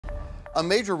A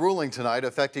major ruling tonight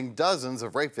affecting dozens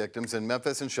of rape victims in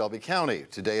Memphis and Shelby County.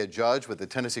 Today, a judge with the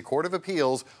Tennessee Court of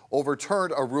Appeals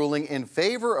overturned a ruling in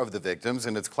favor of the victims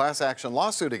in its class action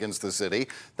lawsuit against the city.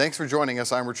 Thanks for joining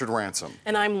us. I'm Richard Ransom.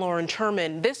 And I'm Lauren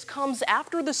Turman. This comes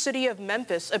after the city of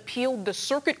Memphis appealed the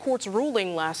circuit court's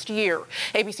ruling last year.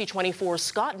 ABC 24's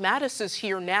Scott Mattis is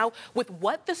here now with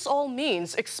what this all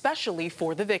means, especially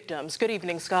for the victims. Good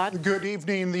evening, Scott. Good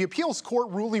evening. The appeals court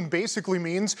ruling basically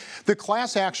means the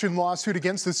class action lawsuit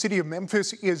against the city of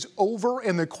Memphis is over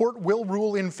and the court will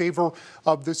rule in favor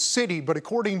of the city. But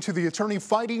according to the attorney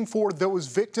fighting for those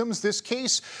victims, this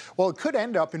case, well, it could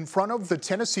end up in front of the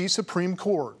Tennessee Supreme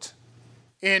Court.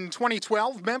 In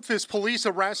 2012, Memphis police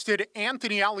arrested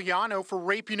Anthony Aliano for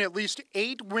raping at least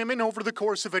 8 women over the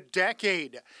course of a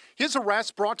decade. His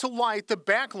arrest brought to light the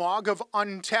backlog of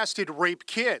untested rape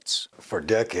kits. For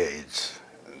decades,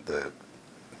 the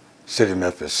City of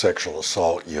Memphis Sexual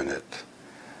Assault Unit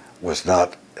was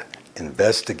not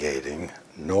investigating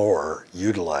nor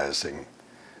utilizing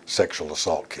sexual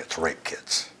assault kits, rape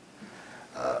kits,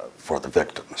 for the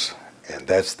victims. And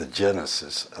that's the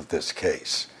genesis of this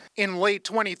case. In late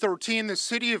 2013, the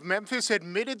city of Memphis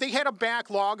admitted they had a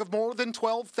backlog of more than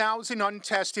 12,000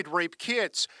 untested rape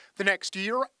kits. The next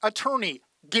year, attorney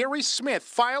Gary Smith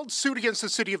filed suit against the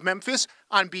city of Memphis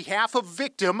on behalf of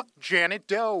victim Janet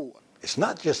Doe. It's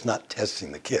not just not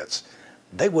testing the kits.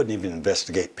 They wouldn't even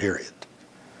investigate, period.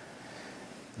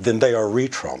 Then they are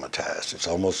re-traumatized. It's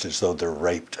almost as though they're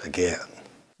raped again.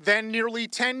 Then nearly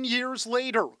 10 years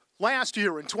later, last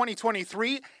year in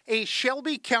 2023, a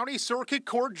Shelby County Circuit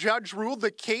Court judge ruled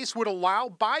the case would allow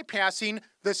bypassing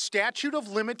the statute of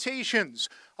limitations,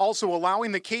 also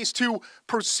allowing the case to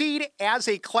proceed as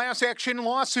a class action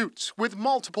lawsuit with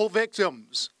multiple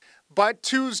victims. But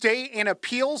Tuesday, an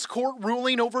appeals court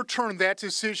ruling overturned that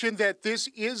decision that this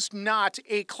is not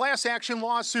a class action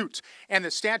lawsuit and the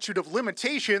statute of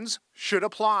limitations should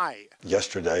apply.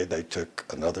 Yesterday, they took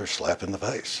another slap in the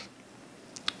face.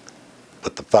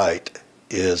 But the fight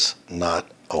is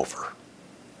not over.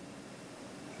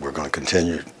 We're going to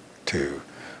continue to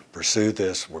pursue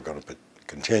this. We're going to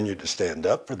continue to stand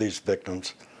up for these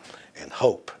victims and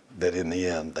hope that in the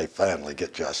end they finally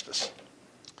get justice.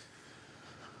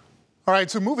 All right,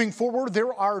 so moving forward,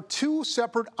 there are 2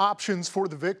 separate options for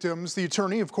the victims. The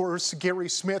attorney, of course, Gary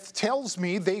Smith, tells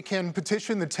me they can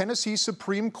petition the Tennessee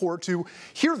Supreme Court to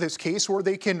hear this case, or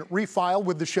they can refile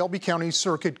with the Shelby County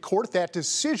Circuit Court. That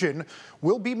decision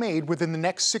will be made within the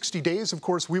next 60 days. Of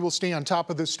course, we will stay on top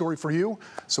of this story for you,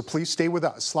 so please stay with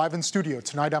us. Live in studio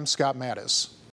tonight, I'm Scott Mattis.